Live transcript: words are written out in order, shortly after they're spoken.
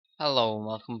Hello and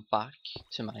welcome back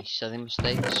to my silly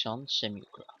mistakes on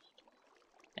sim-u-kraft.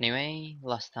 Anyway,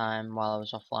 last time while I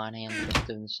was offline I ended up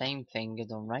doing the same thing I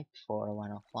done right before I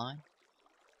went offline.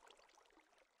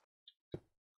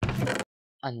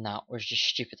 And that was just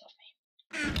stupid of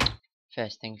me.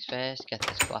 First things first, get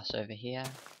this glass over here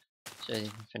so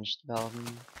you can finish the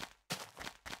building.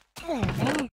 Hello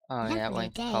there. Oh yeah, Lovely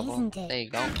wait for day, cobble. isn't it? There you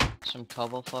go, some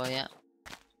cobble for you.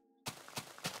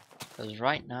 Because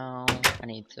right now I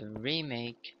need to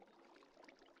remake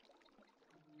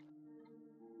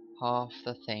half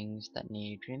the things that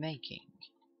need remaking.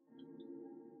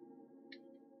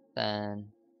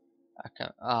 Then I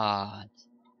can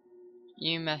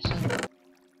you messing?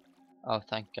 Oh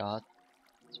thank god.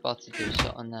 It's about to do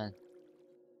something then.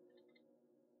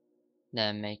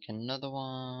 Then make another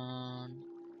one.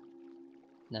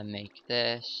 Then make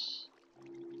this.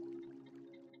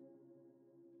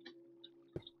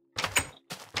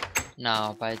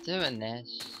 Now by doing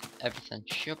this, everything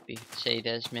should be. See,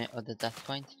 there's my other death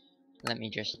point. Let me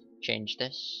just change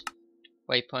this.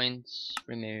 Waypoints,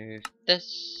 remove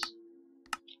this.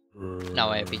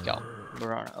 Now here we go.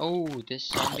 We're on. Oh, this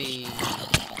zombie.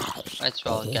 Might as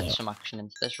well get some action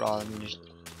into this rather than just.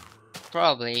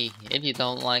 Probably, if you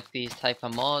don't like these type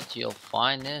of mods, you'll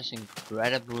find this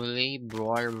incredibly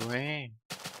boring.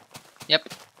 Yep.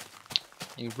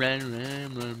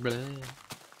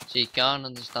 So you can't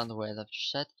understand the word I've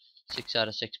just said. 6 out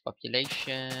of 6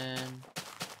 population.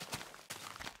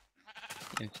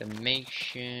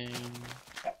 Information.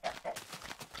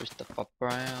 Christopher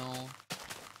Brown.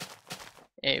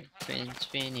 Everything's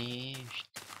finished.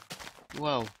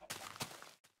 Whoa.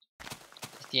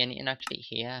 Is the anything actually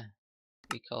here?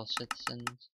 We call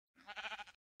citizens.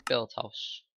 Build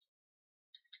house.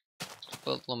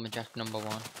 Build lumberjack number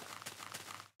 1.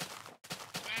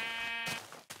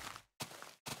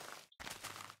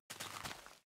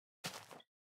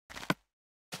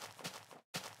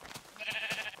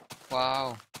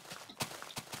 Wow.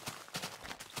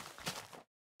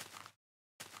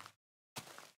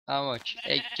 How much?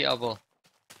 8 cobble.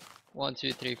 1,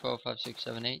 2, 3, 4, 5, 6,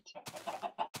 7, 8.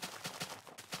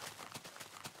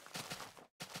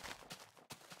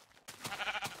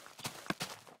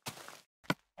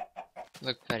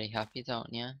 Look very happy,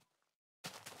 don't you?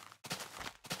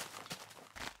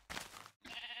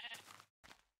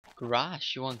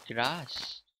 Grass? You want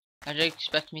grass? How do you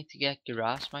expect me to get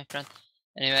grass, my friend?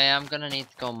 Anyway, I'm gonna need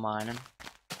to go mining.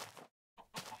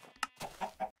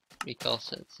 Recall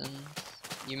citizens.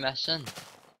 You messing?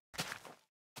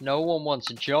 No one wants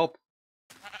a job.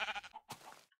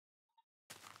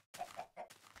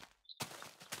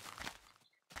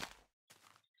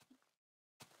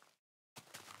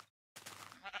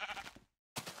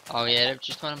 Oh yeah, I've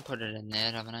just went and put it in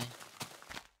there, haven't I?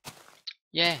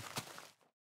 Yeah.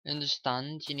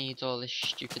 Understand you need all this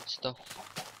stupid stuff.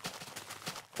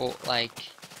 But like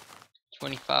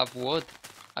 25 wood.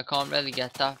 I can't really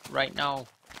get that right now,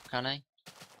 can I?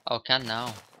 Oh, can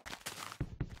now.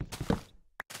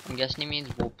 I'm guessing he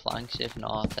means wood planks. If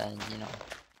not, then you know.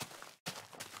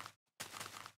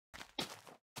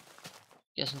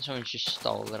 Guessing someone just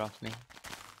stole it off me.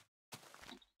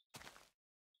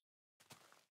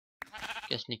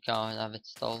 Guessing you can't have it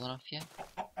stolen off you.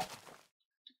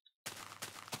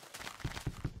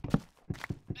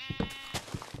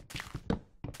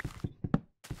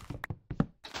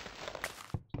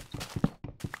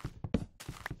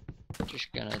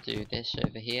 Just gonna do this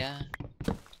over here.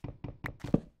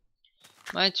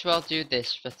 Might as well do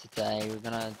this for today. We're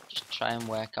gonna just try and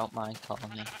work out my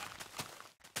colony.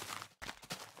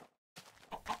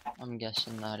 I'm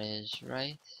guessing that is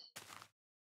right.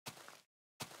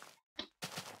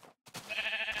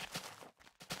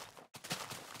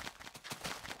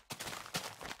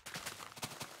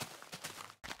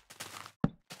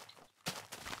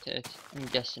 I'm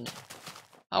guessing it.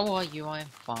 How are you? I am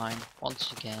fine.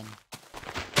 Once again.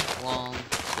 1, 2.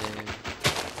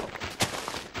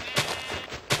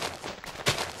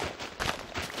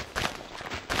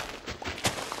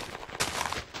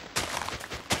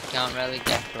 Can't really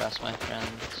get grass, my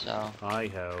friend, so. Hi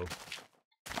ho.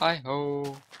 Hi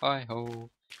ho, hi ho.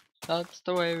 That's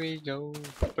the way we go.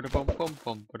 Ba-da-bum bum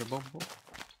bum ba-da-bum bum.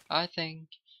 I think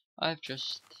I've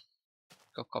just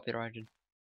got copyrighted.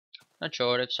 Not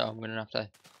sure if so. I'm gonna have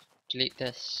to delete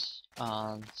this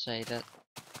and say that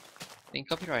being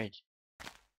copyrighted.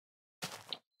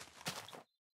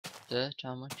 Dirt,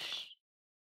 how much?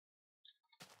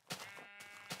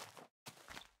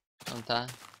 On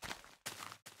that.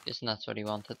 Guessing that's what he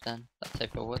wanted then. That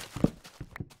type of wood.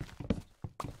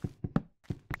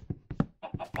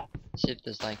 See if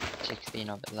there's like 16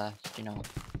 of it left, you know.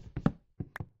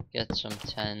 Get some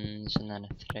 10s and then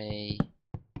a 3.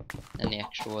 And the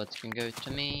extra words can go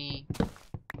to me.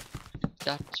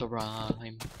 That's a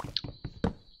rhyme.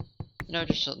 You know,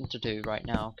 just something to do right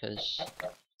now, because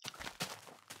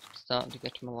starting to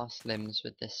get to my last limbs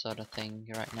with this sort of thing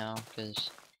right now, because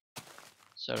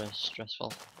sort of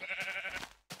stressful.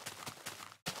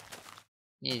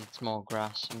 Needs more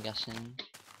grass, I'm guessing.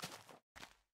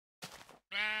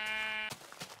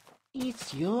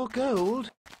 It's your gold.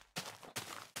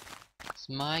 It's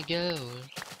my gold.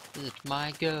 It's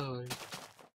my gold.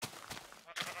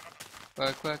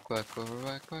 Work, work, work, work,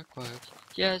 work, work, work.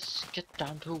 Yes, get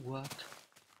down to work.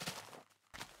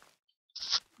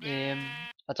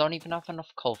 I don't even have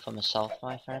enough coal for myself,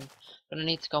 my friend. But I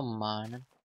need to go mining.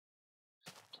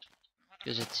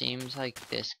 Because it seems like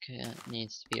this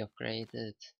needs to be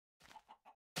upgraded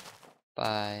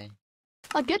by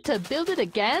I get to build it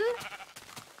again?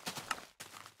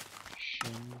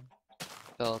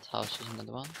 build house is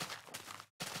another one.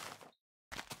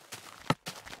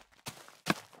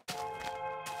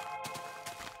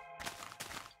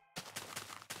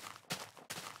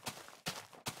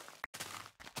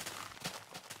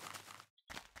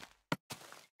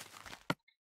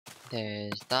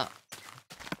 There's that.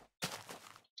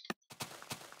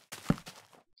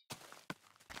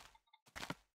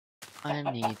 I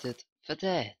need it for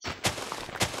dirt.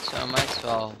 So I might as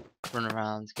well run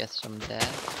around get some dirt.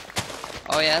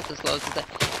 Oh yeah, there's loads of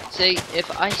dirt. See,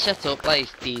 if I set up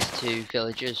like these two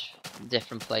villages,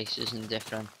 different places and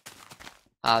different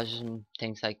houses and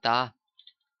things like that,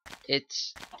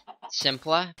 it's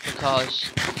simpler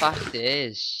because the fact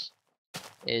is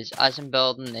as I'm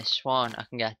building this one, I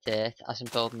can get dirt. As I'm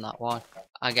building that one,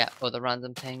 I get other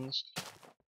random things.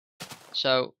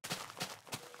 So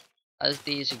as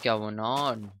these are going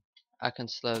on, I can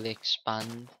slowly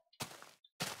expand.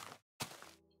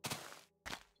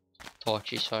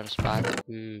 Torchy sort of spider.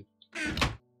 Ooh.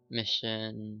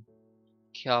 Mission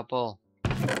cobble.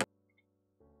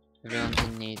 Everyone's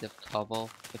in need of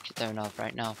cobble, which I don't have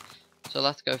right now. So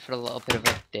let's go for a little bit of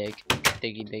a dig.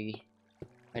 Diggy diggy.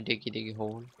 A diggy diggy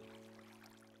hole.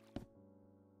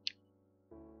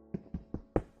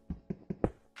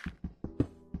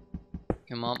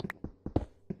 Come on.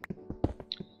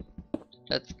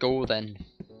 Let's go then.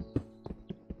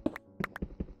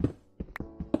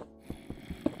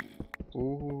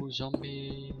 Ooh,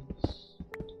 zombies.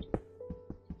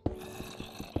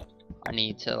 I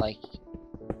need to like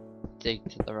dig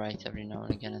to the right every now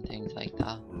and again and things like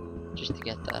that. Just to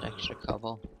get that extra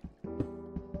cobble.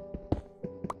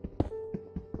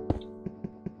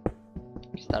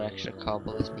 Because that extra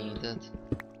cobble is needed.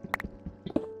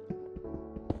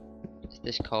 Is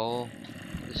this coal?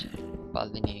 This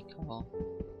badly need coal.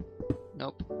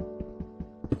 Nope.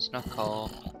 It's not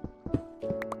coal.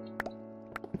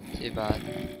 Too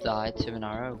bad. Died to an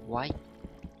arrow. Why?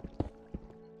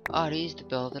 Oh, he's the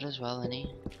builder as well, isn't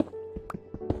he?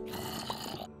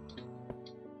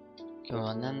 Come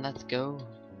on then, let's go.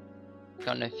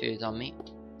 Got no food on me.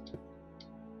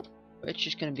 Which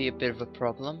is going to be a bit of a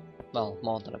problem. Well,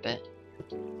 more than a bit.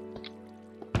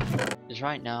 Because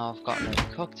right now I've got no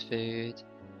cooked food.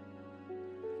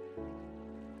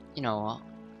 You know what?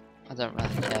 I don't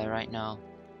really care right now.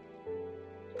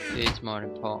 Food's more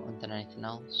important than anything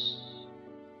else.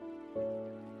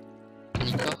 Can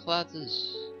you cook,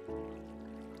 ladders?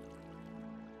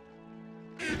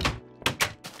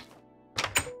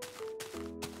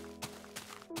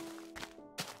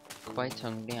 Quite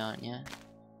hungry, aren't you?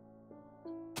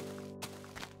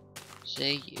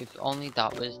 See, if only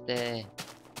that was there.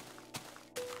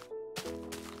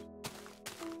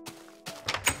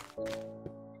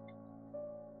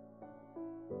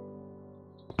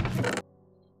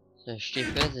 So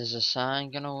stupid, is a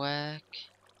sign gonna work?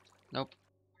 Nope.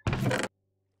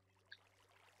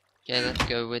 Okay, let's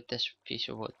go with this piece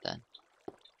of wood then.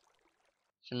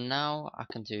 So now I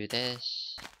can do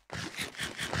this.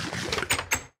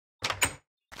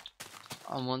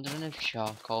 I'm wondering if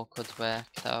charcoal could work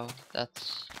though.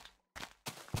 That's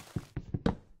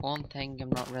one thing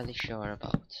I'm not really sure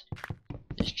about.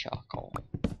 Is charcoal.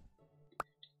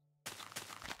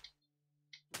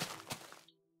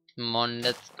 Come on,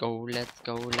 let's go, let's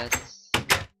go, let's...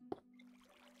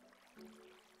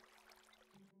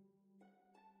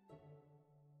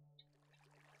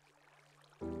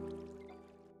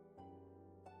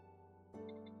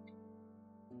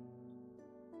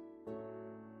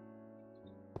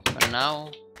 For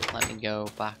now, let me go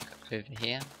back over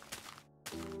here.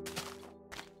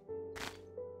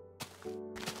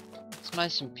 It's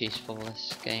nice and peaceful,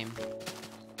 this game.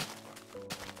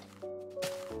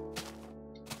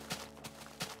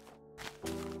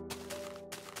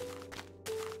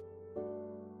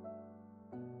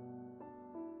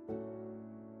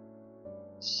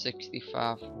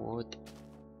 65 wood.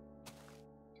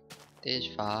 There's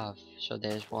 5, so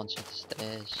there's one set of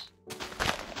stairs.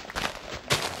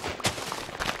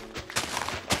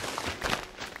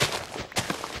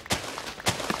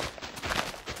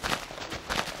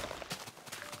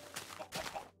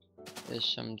 There's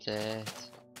some dirt.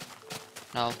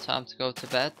 Now time to go to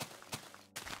bed.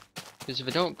 Because if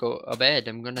I don't go to bed,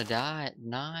 I'm gonna die at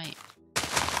night.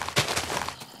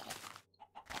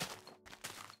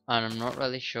 And I'm not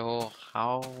really sure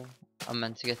how I'm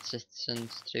meant to get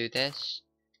citizens through this.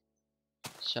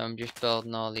 So I'm just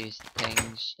building all these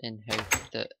things in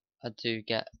hope that I do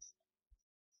get,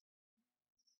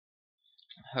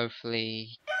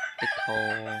 hopefully, the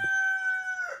coal.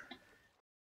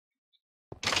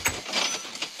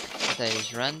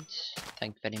 Today's rent.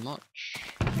 Thank you very much.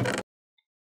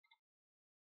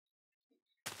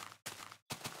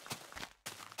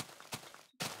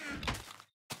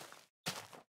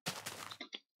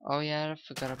 Oh yeah, I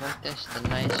forgot about this. The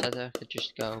night said I could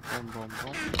just go boom boom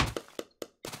boom.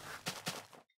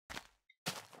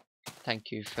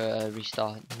 Thank you for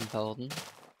restarting building.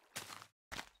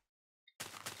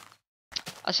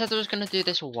 I said I was gonna do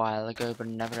this a while ago, but I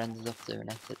never ended up doing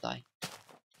it, did I?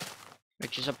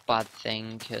 Which is a bad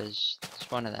thing, because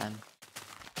it's one of them.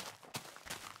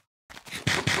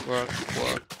 Work,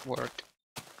 work, work.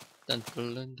 Dun,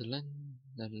 dun, dun, dun, dun,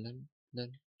 dun, dun,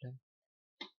 dun, dun.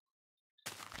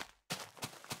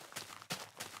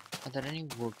 Are there any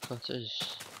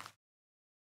woodcutters?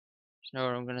 You know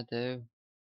what I'm gonna do?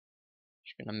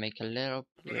 Just gonna make a little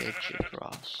bridge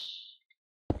across.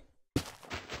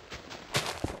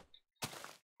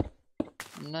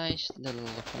 Nice little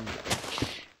looking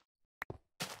bridge.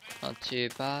 Not too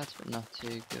bad, but not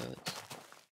too good.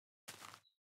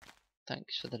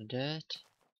 Thanks for the dirt.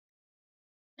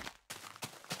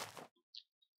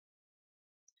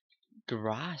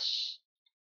 Grass?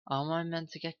 Am I meant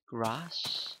to get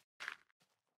grass?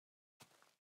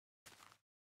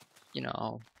 You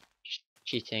know, just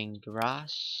cheating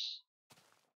grass.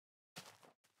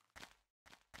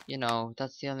 You know,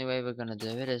 that's the only way we're gonna do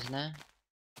it, isn't it?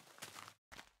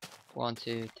 1,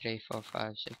 2, 3, 4,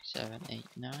 5, 6, 7, 8,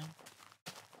 9.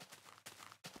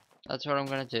 That's what I'm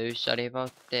gonna do. Sorry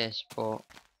about this, but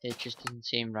it just doesn't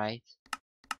seem right.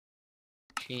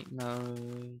 Cheat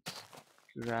mode,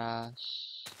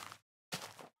 grass.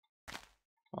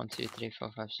 1, 2, 3,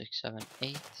 4, 5, 6, 7,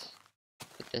 8.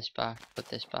 Put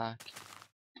this back,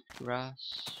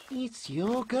 grass. It's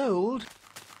your gold.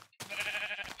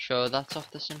 Sure, that's off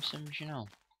The Simpsons, you know.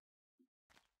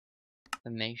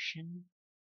 Formation?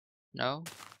 No?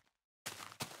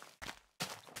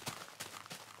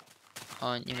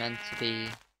 Aren't you meant to be...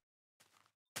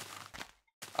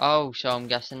 Oh, so I'm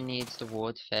guessing it needs the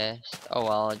wood first. Oh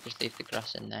well, I'll just leave the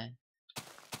grass in there.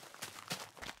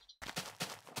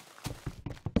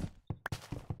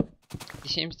 There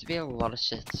seems to be a lot of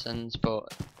citizens,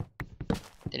 but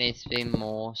there needs to be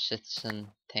more citizen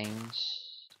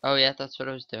things. Oh yeah, that's what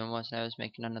I was doing, wasn't I? I was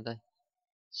making another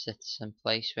citizen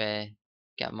place where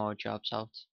get more jobs out.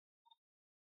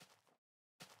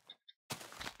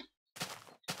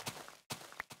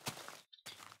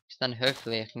 Then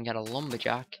hopefully I can get a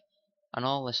lumberjack and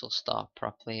all this will start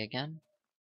properly again.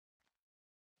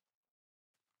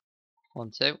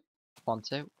 1, 2, 1,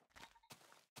 2.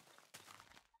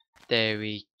 There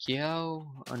we go.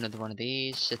 Another one of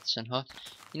these. Citizen hut.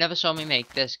 You never saw me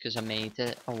make this because I made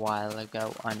it a while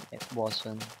ago and it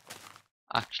wasn't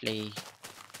actually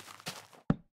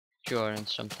during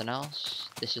something else.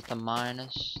 This is the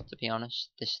miners, to be honest.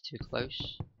 This is too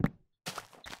close.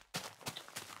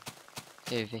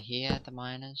 Over here, the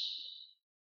miners.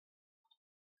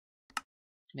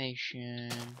 Nation.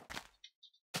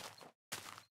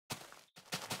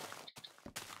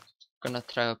 Gonna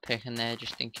throw a pick in there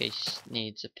just in case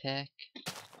needs a pick.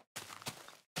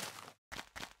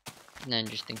 And then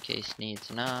just in case needs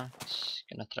an axe.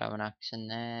 Gonna throw an axe in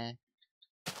there.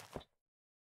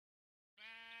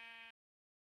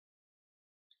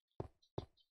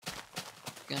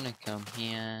 Gonna come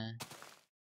here.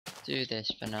 Do this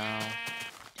for now.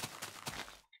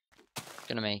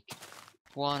 Gonna make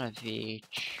one of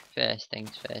each. First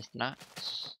things first, an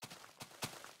axe.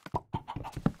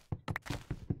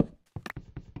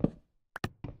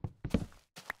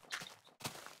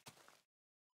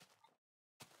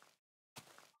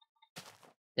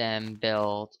 Then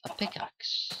build a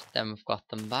pickaxe. Then we've got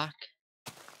them back.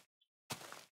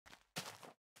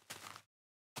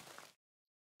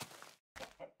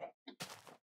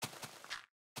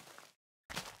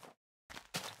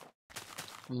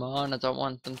 Come on, I don't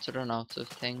want them to run out of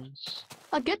things.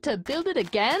 I get to build it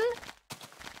again?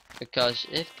 Because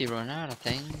if they run out of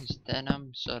things, then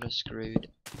I'm sort of screwed.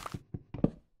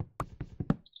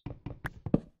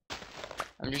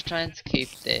 I'm just trying to keep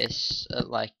this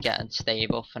at like getting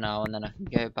stable for now, and then I can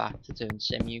go back to doing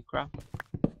sim-u-kraft.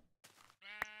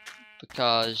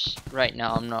 Because right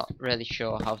now I'm not really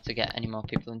sure how to get any more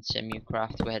people in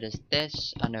sim-u-kraft, whereas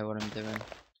this, I know what I'm doing.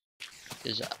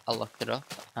 Because I looked it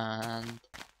up, and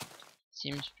it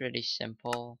seems pretty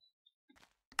simple.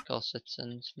 Call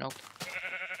citizens, nope.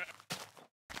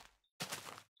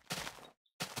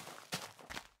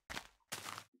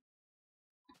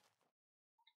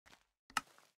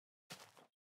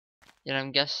 Yeah,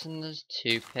 I'm guessing there's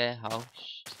 2 per house.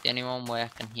 Is there anyone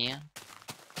working here?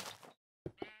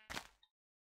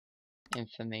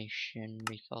 Information,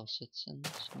 recall citizens,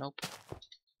 nope.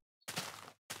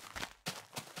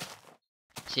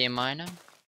 Is he a miner?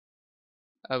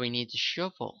 Oh, we need a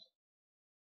shovel.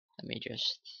 Let me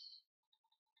just...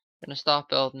 gonna start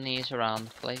building these around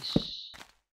the place.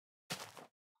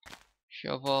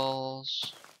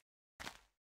 Shovels.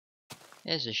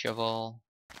 Here's a shovel.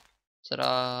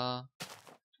 Ta-da!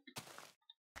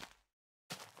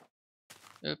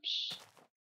 Oops.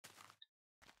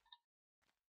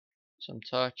 Some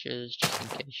torches, just in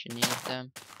case you need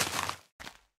them.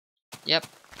 Yep.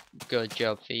 Good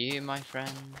job for you, my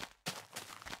friend.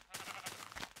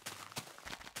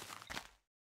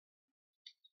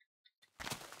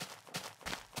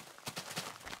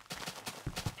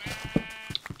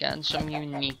 Getting some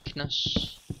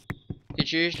uniqueness.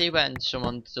 Because usually when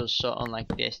someone does something like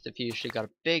this, they've usually got a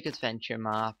big adventure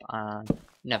map and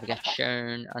never gets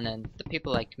shown. And then the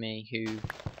people like me who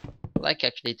like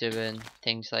actually doing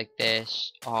things like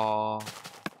this are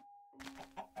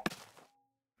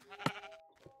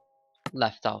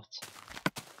left out.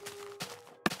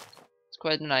 It's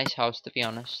quite a nice house, to be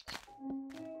honest.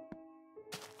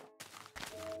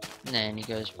 And then he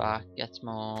goes back, gets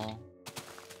more. And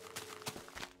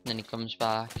then he comes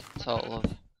back. Total of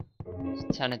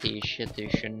 10 of these should do,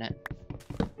 shouldn't it?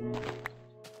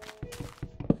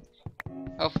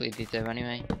 Hopefully they do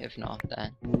anyway. If not,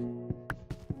 then.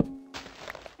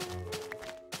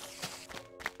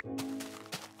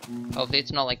 Hopefully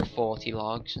it's not like 40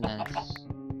 logs and then it's...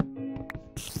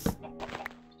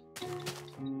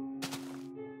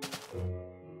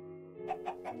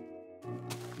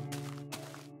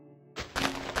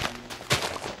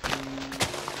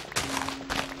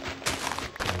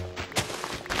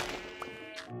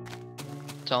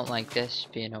 Don't like this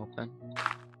being open.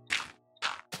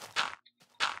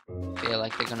 Feel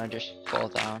like they're gonna just fall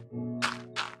down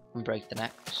and break the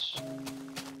necks.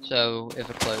 So if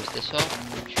I close this up,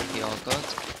 it should be all good.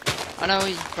 I know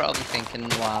you're probably thinking,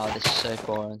 wow, this is so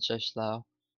boring, so slow.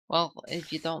 Well,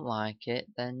 if you don't like it,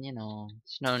 then you know,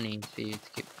 there's no need for you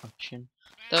to keep watching.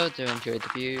 Though I do enjoy the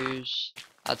views,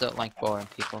 I don't like boring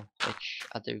people, which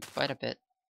I do quite a bit.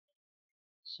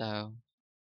 So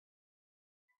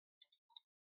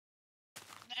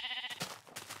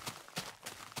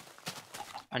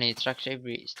I need to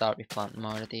actually start replanting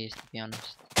more of these, to be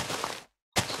honest.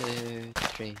 2,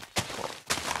 3,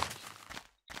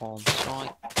 4. On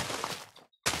site.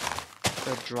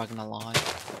 Good dragon alive.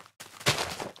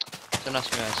 Don't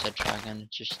ask me why I said dragon, it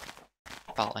just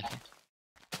felt like it.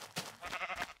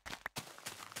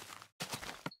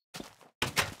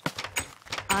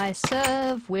 I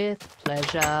serve with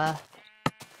pleasure.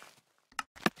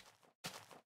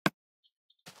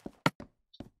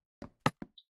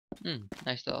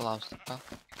 Nice little house to go.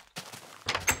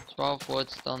 12 wood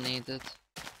still needed,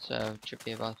 so it should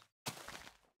be about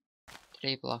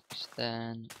 3 blocks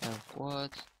then of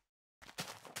wood.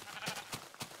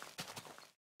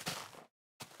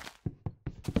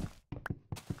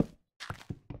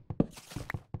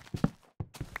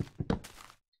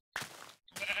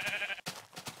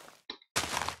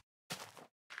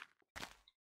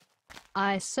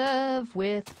 I serve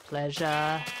with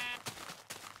pleasure.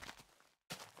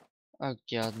 Oh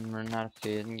god, I'm running out of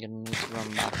food. I'm gonna need to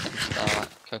run back and start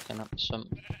cooking up some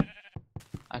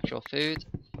actual food.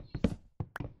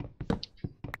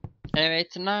 Anyway,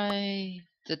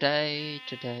 today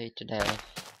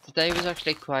was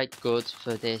actually quite good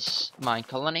for this mine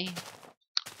colony.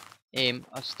 I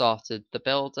started the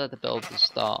builder. The builder's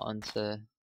starting to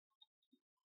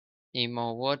need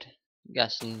more wood.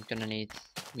 Guessing gonna need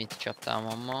me to chop down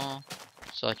one more.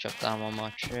 So I chop down one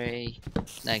more tree.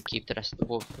 Then keep the rest of the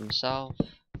wood for myself.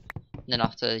 And then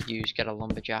after use get a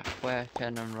lumberjack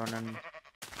working and running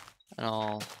and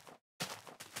all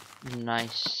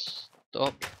nice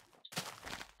up.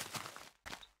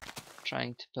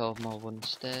 Trying to build more wooden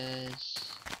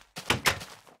stairs.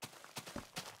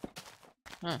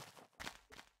 Huh.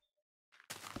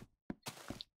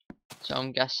 So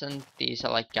I'm guessing these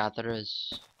are like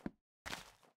gatherers.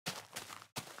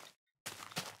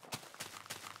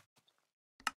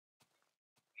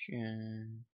 Yeah.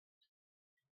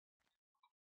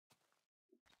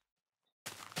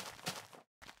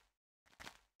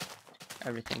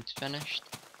 Everything's finished.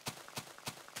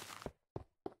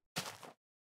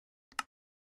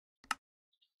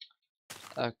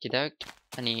 Okie doke.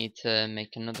 I need to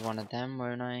make another one of them,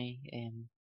 won't I?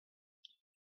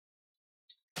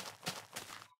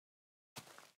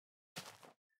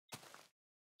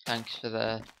 Thanks for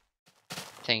the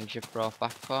things you brought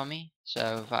back for me.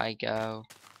 So if I go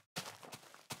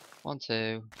 1,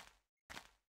 2,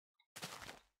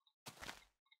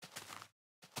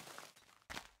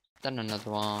 then another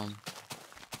one.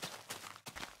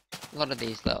 A lot of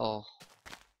these little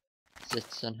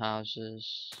citizen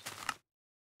houses.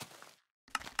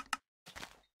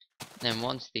 Then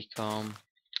once they come,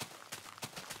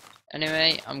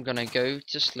 anyway, I'm gonna go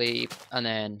to sleep and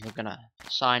then we're gonna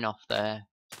sign off there.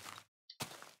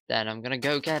 Then I'm gonna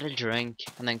go get a drink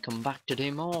and then come back to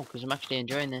do more because I'm actually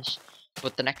enjoying this.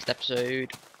 But the next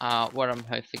episode, what I'm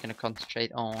hopefully gonna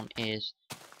concentrate on is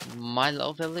my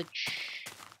little village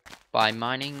by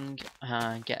mining,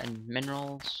 getting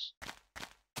minerals.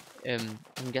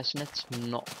 I'm guessing it's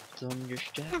not done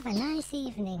just yet. Have a nice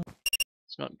evening.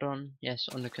 It's not done. Yes,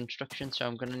 under construction. So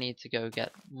I'm gonna need to go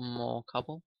get more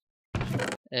cobble.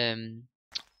 I'm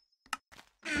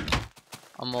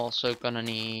also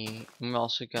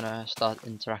gonna start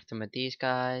interacting with these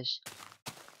guys.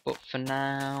 But for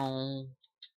now,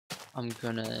 I'm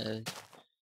gonna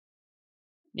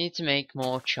need to make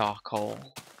more charcoal,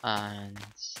 and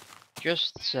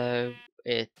just so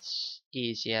it's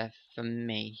easier for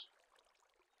me,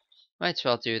 might as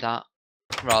well do that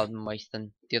rather than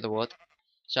wasting the other wood.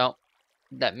 So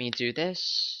let me do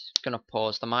this. Gonna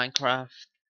pause the Minecraft,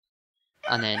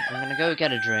 and then I'm gonna go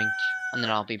get a drink, and then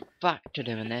I'll be back to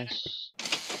doing this.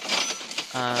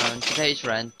 And today's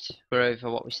rent, we're over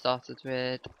what we started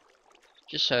with,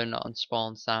 just so nothing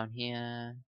spawns down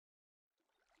here.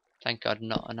 Thank God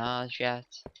not on ours yet.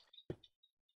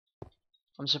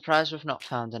 I'm surprised we've not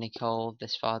found any coal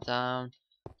this far down.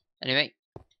 Anyway,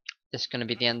 this is going to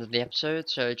be the end of the episode,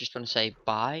 so I just want to say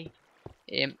bye.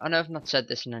 I know I've not said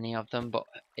this in any of them, but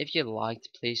if you liked,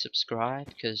 please subscribe,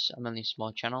 because I'm only a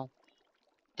small channel.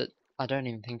 That I don't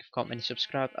even think I've got many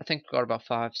subscribers. I think I've got about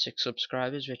 5, 6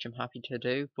 subscribers, which I'm happy to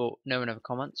do, but no one ever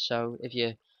comments, so if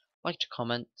you like to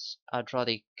comment, I'd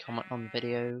rather you comment on the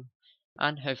video,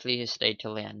 and hopefully you stay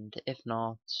till the end. If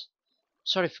not,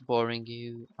 sorry for boring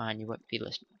you, and you won't be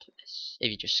listening to this.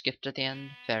 If you just skipped at the end,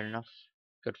 fair enough,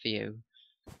 good for you.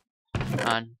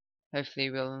 And hopefully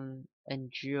we'll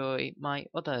enjoy my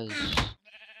other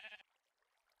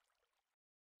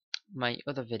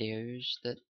videos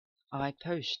that I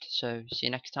post. So see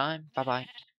you next time. Bye bye.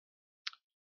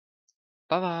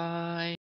 Bye bye.